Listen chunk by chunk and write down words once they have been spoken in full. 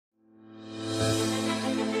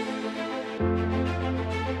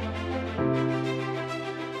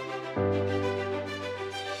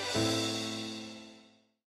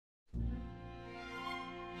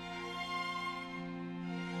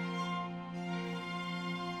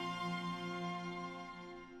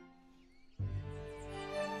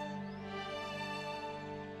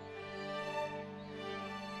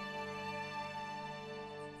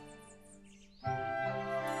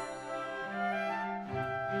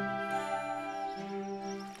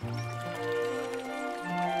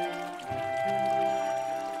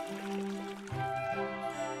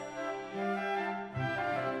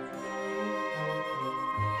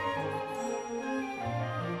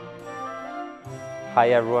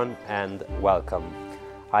Hi everyone and welcome.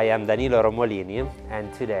 I am Danilo Romolini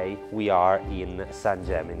and today we are in San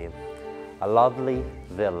Gemini, a lovely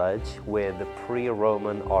village with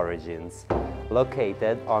pre-Roman origins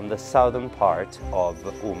located on the southern part of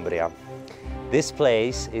Umbria. This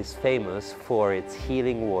place is famous for its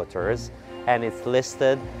healing waters and it's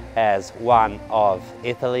listed as one of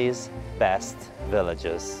Italy's best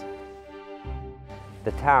villages.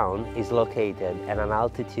 The town is located at an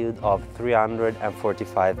altitude of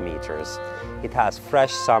 345 meters. It has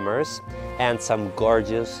fresh summers and some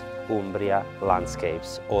gorgeous Umbria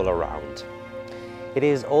landscapes all around. It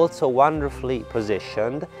is also wonderfully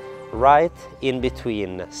positioned right in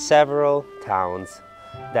between several towns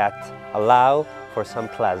that allow for some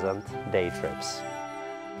pleasant day trips.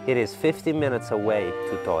 It is 50 minutes away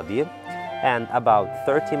to Todi and about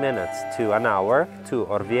 30 minutes to an hour to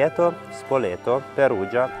Orvieto, Spoleto,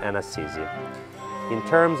 Perugia and Assisi. In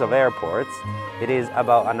terms of airports, it is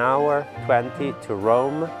about an hour 20 to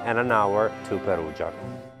Rome and an hour to Perugia.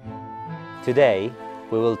 Today,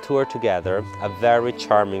 we will tour together a very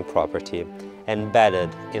charming property embedded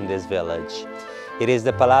in this village. It is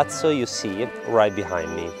the palazzo you see right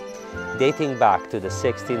behind me, dating back to the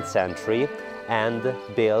 16th century and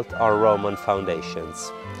built on Roman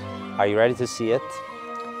foundations. Are you ready to see it?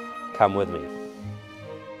 Come with me.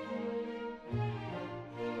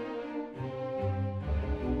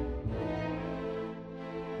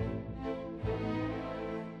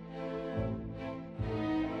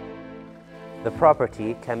 The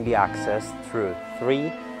property can be accessed through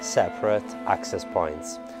 3 separate access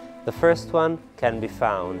points. The first one can be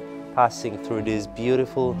found passing through these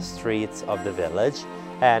beautiful streets of the village,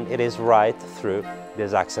 and it is right through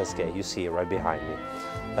this access gate you see right behind me.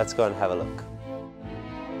 Let's go and have a look.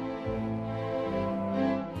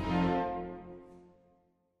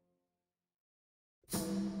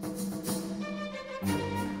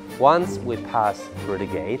 Once we pass through the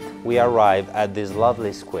gate, we arrive at this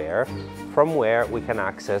lovely square from where we can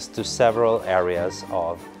access to several areas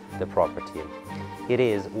of the property. It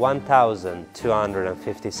is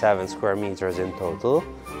 1,257 square meters in total,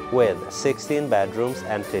 with 16 bedrooms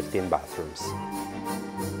and 15 bathrooms.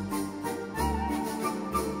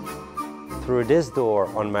 Through this door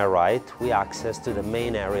on my right, we access to the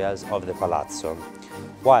main areas of the palazzo,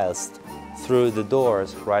 whilst through the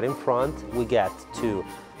doors right in front, we get to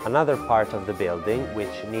another part of the building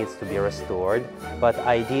which needs to be restored, but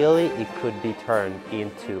ideally it could be turned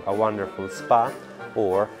into a wonderful spa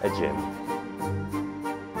or a gym.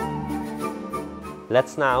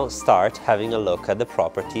 Let's now start having a look at the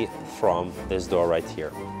property from this door right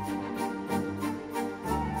here.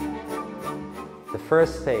 The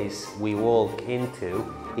first space we walk into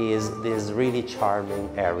is this really charming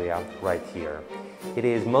area right here. It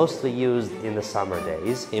is mostly used in the summer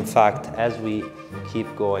days. In fact, as we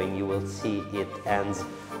keep going, you will see it ends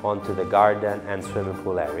onto the garden and swimming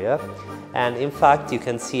pool area. And in fact, you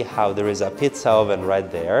can see how there is a pizza oven right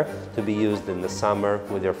there to be used in the summer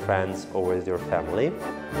with your friends or with your family.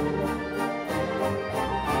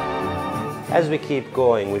 As we keep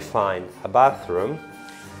going, we find a bathroom,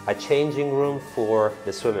 a changing room for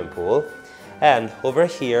the swimming pool, and over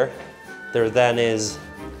here there then is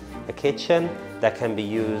a kitchen that can be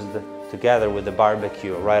used together with the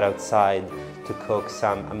barbecue right outside to cook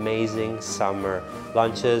some amazing summer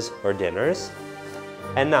lunches or dinners.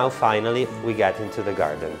 And now finally we get into the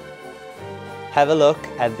garden. Have a look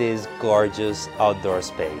at this gorgeous outdoor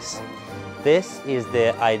space. This is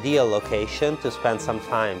the ideal location to spend some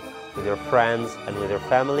time with your friends and with your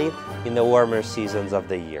family in the warmer seasons of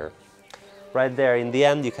the year. Right there in the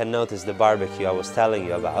end you can notice the barbecue I was telling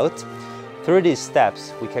you about. Through these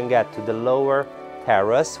steps we can get to the lower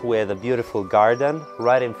terrace with a beautiful garden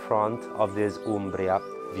right in front of this Umbria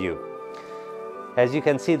view. As you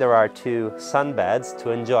can see, there are 2 sunbeds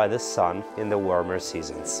to enjoy the sun in the warmer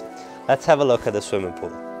seasons. Let's have a look at the swimming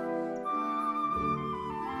pool.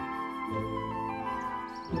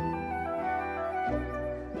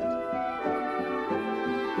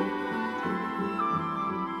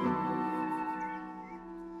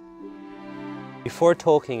 Before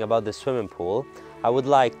talking about the swimming pool, I would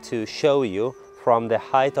like to show you from the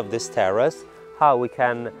height of this terrace how we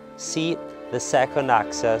can see the second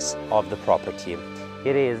access of the property.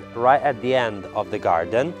 It is right at the end of the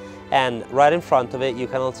garden, and right in front of it you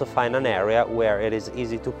can also find an area where it is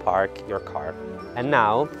easy to park your car. And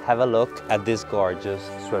now have a look at this gorgeous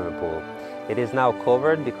swimming pool. It is now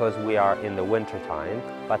covered because we are in the winter time,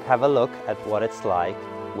 but have a look at what it's like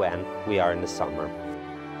when we are in the summer.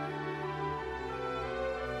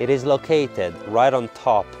 It is located right on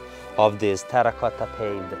top of this terracotta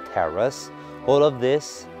paved terrace. All of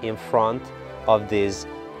this in front of these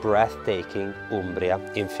breathtaking Umbria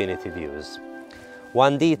infinity views.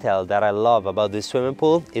 One detail that I love about this swimming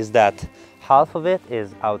pool is that half of it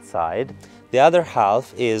is outside, the other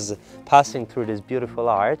half is passing through this beautiful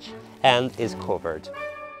arch and is covered.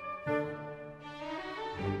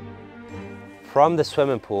 From the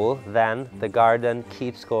swimming pool, then, the garden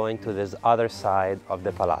keeps going to this other side of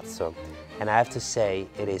the palazzo. And I have to say,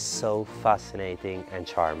 it is so fascinating and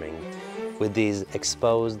charming, with these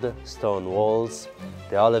exposed stone walls,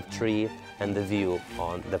 the olive tree, and the view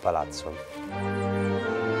on the palazzo.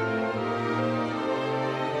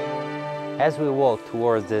 As we walk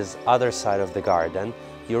towards this other side of the garden,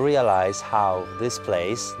 you realize how this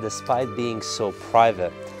place, despite being so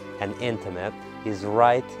private and intimate, is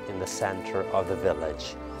right in the center of the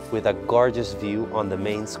village, with a gorgeous view on the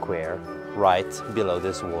main square right below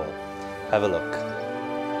this wall. Have a look.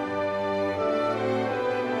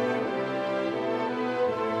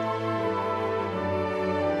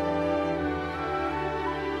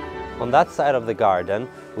 On that side of the garden,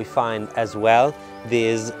 we find as well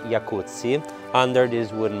this jacuzzi under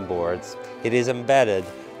these wooden boards. It is embedded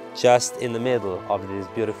just in the middle of this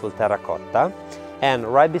beautiful terracotta. And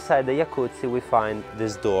right beside the jacuzzi, we find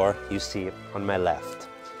this door you see on my left.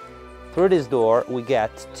 Through this door, we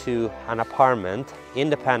get to an apartment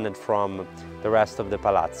independent from the rest of the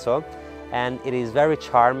palazzo, and it is very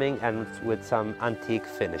charming and with some antique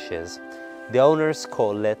finishes. The owners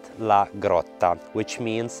call it La Grotta, which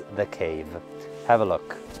means the cave. Have a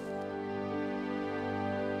look.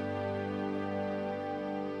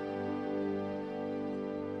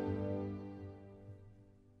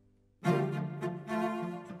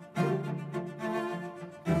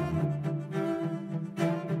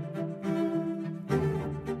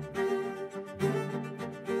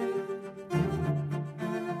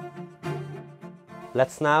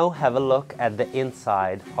 Let's now have a look at the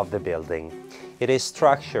inside of the building. It is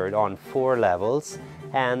structured on 4 levels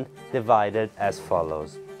and divided as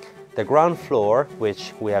follows. The ground floor,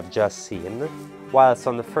 which we have just seen, whilst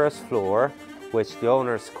on the first floor, which the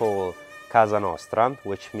owners call Casa Nostra,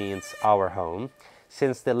 which means our home,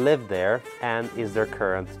 since they live there and is their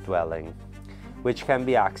current dwelling, which can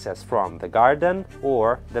be accessed from the garden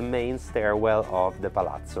or the main stairwell of the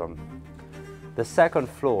palazzo. The second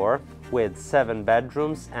floor, with 7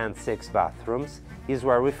 bedrooms and 6 bathrooms, is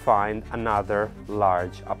where we find another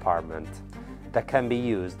large apartment that can be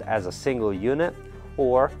used as a single unit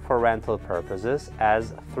or for rental purposes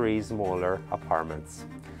as 3 smaller apartments.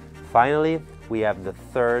 Finally, we have the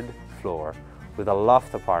third floor with a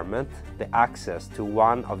loft apartment, the access to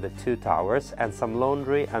one of the 2 towers, and some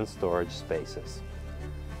laundry and storage spaces.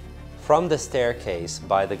 From the staircase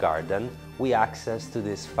by the garden, we access to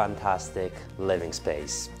this fantastic living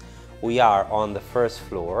space. We are on the first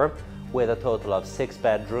floor with a total of 6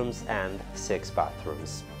 bedrooms and 6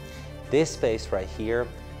 bathrooms. This space right here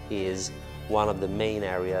is one of the main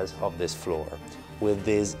areas of this floor, with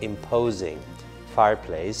this imposing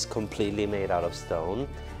fireplace completely made out of stone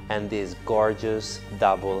and these gorgeous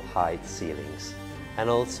double height ceilings. And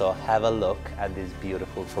also have a look at these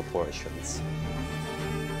beautiful proportions.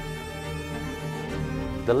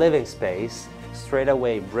 The living space straight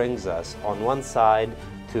away brings us on one side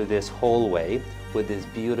to this hallway with these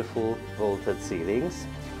beautiful vaulted ceilings,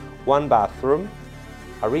 1 bathroom,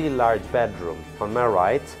 a really large bedroom on my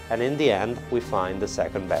right, and in the end we find the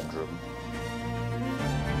second bedroom.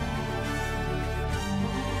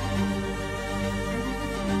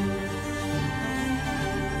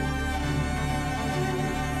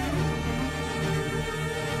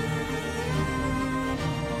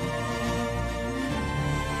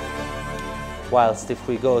 Whilst if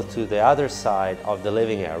we go to the other side of the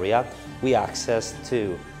living area, we access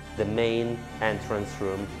to the main entrance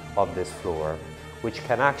room of this floor, which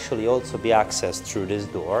can actually also be accessed through this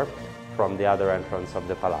door from the other entrance of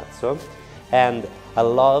the palazzo. And I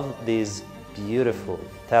love these beautiful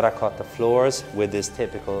terracotta floors with this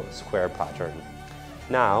typical square pattern.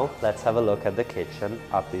 Now, let's have a look at the kitchen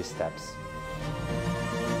up these steps.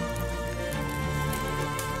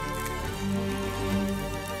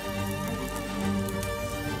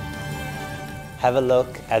 Have a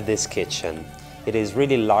look at this kitchen. It is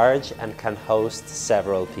really large and can host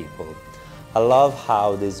several people. I love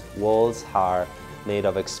how these walls are made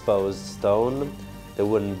of exposed stone, the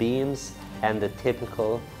wooden beams, and the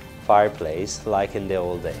typical fireplace like in the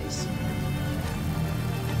old days.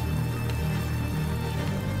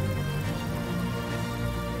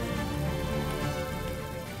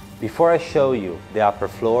 Before I show you the upper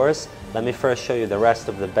floors, let me first show you the rest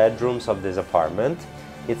of the bedrooms of this apartment.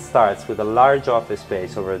 It starts with a large office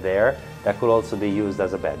space over there that could also be used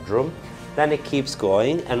as a bedroom. Then it keeps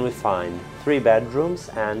going and we find 3 bedrooms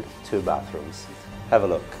and 2 bathrooms. Have a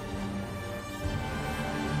look.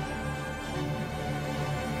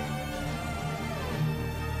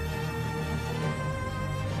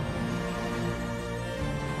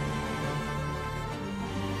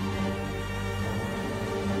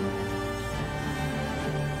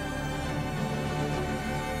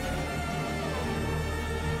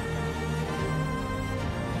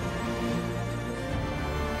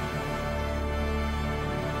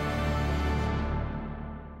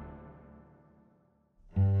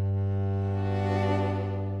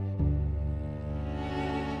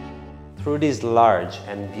 Through this large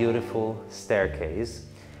and beautiful staircase,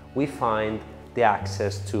 we find the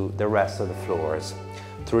access to the rest of the floors.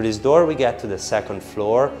 Through this door we get to the 2nd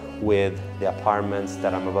floor with the apartments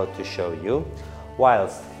that I'm about to show you,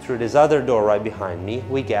 whilst through this other door right behind me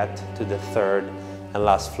we get to the 3rd and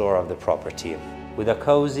last floor of the property, with a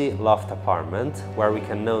cozy loft apartment where we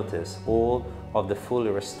can notice all of the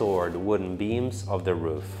fully restored wooden beams of the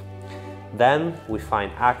roof. Then we find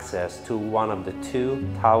access to one of the 2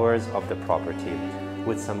 towers of the property,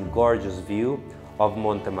 with some gorgeous view of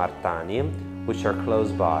Monte Martani, which are close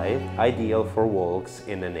by, ideal for walks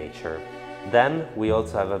in the nature. Then we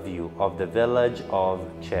also have a view of the village of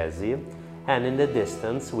Cesi, and in the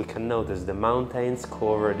distance we can notice the mountains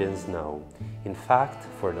covered in snow. In fact,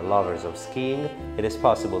 for the lovers of skiing, it is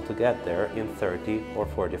possible to get there in 30 or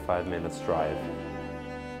 45 minutes drive.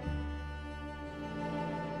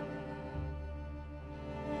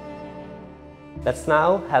 Let's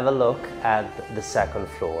now have a look at the 2nd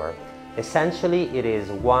floor. Essentially, it is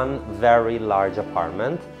one very large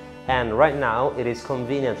apartment, and right now it is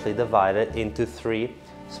conveniently divided into 3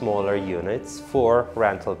 smaller units for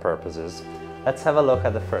rental purposes. Let's have a look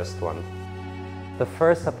at the first one. The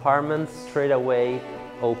first apartment straight away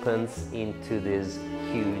opens into this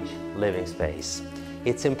huge living space.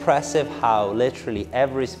 It's impressive how literally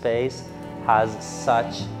every space has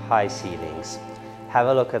such high ceilings. Have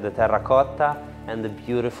a look at the terracotta and the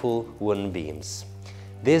beautiful wooden beams.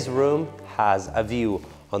 This room has a view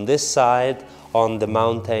on this side on the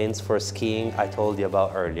mountains for skiing I told you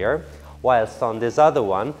about earlier, whilst on this other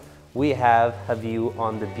one we have a view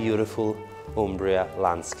on the beautiful Umbria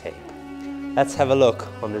landscape. Let's have a look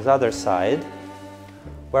on this other side,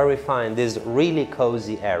 where we find this really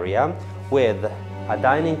cozy area with a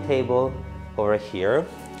dining table over here.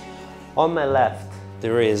 On my left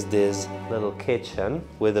there is this little kitchen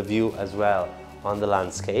with a view as well on the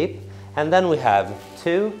landscape, and then we have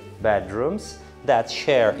 2 bedrooms that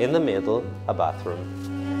share in the middle a bathroom.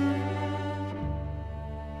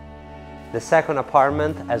 The 2nd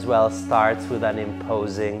apartment as well starts with an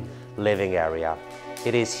imposing living area.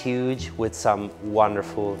 It is huge with some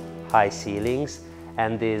wonderful high ceilings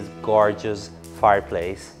and this gorgeous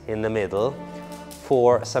fireplace in the middle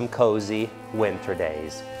for some cozy winter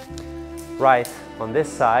days. Right on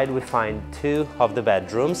this side we find 2 of the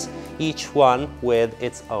bedrooms, each one with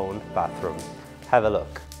its own bathroom. Have a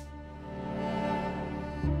look.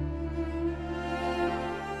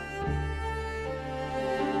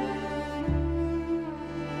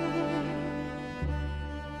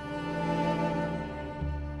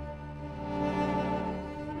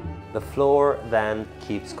 The floor then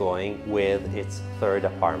keeps going with its 3rd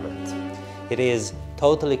apartment. It is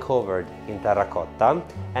totally covered in terracotta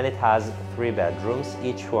and it has 3 bedrooms,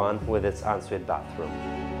 each one with its ensuite bathroom.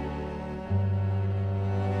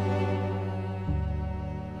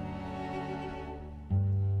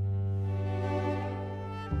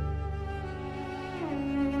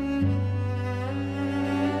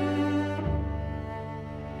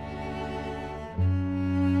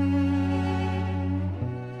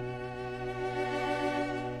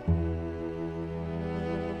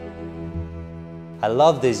 I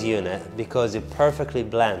love this unit because it perfectly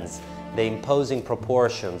blends the imposing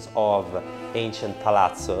proportions of ancient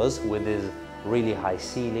palazzos with these really high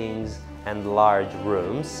ceilings and large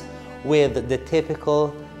rooms with the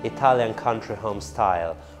typical Italian country home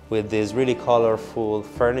style with these really colorful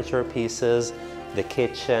furniture pieces, the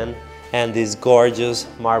kitchen, and this gorgeous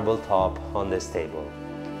marble top on this table.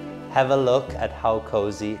 Have a look at how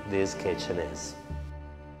cozy this kitchen is.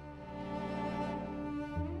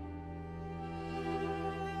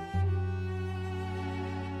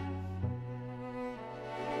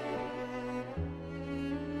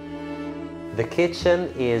 The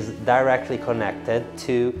kitchen is directly connected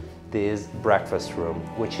to this breakfast room,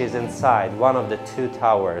 which is inside one of the 2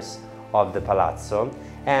 towers of the palazzo,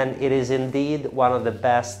 and it is indeed one of the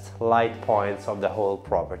best light points of the whole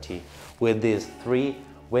property, with these 3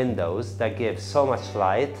 windows that give so much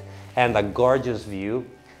light and a gorgeous view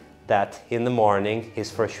that in the morning is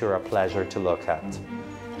for sure a pleasure to look at.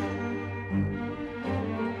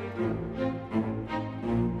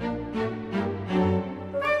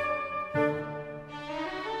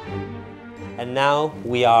 And now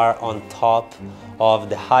we are on top of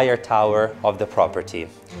the higher tower of the property,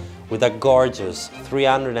 with a gorgeous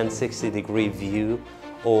 360-degree view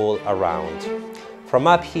all around. From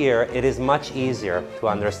up here, it is much easier to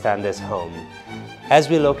understand this home. As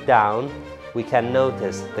we look down, we can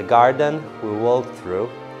notice the garden we walked through,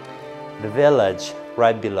 the village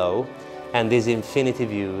right below, and these infinity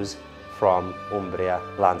views from Umbria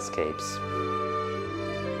landscapes.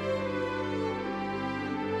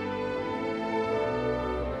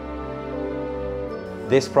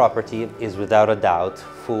 This property is without a doubt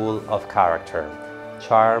full of character,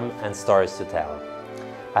 charm and stories to tell.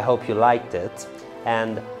 I hope you liked it,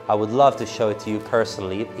 and I would love to show it to you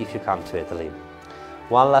personally if you come to Italy.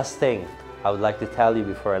 One last thing I would like to tell you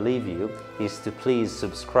before I leave you is to please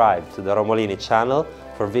subscribe to the Romolini channel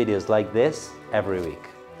for videos like this every week.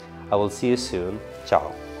 I will see you soon.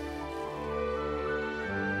 Ciao!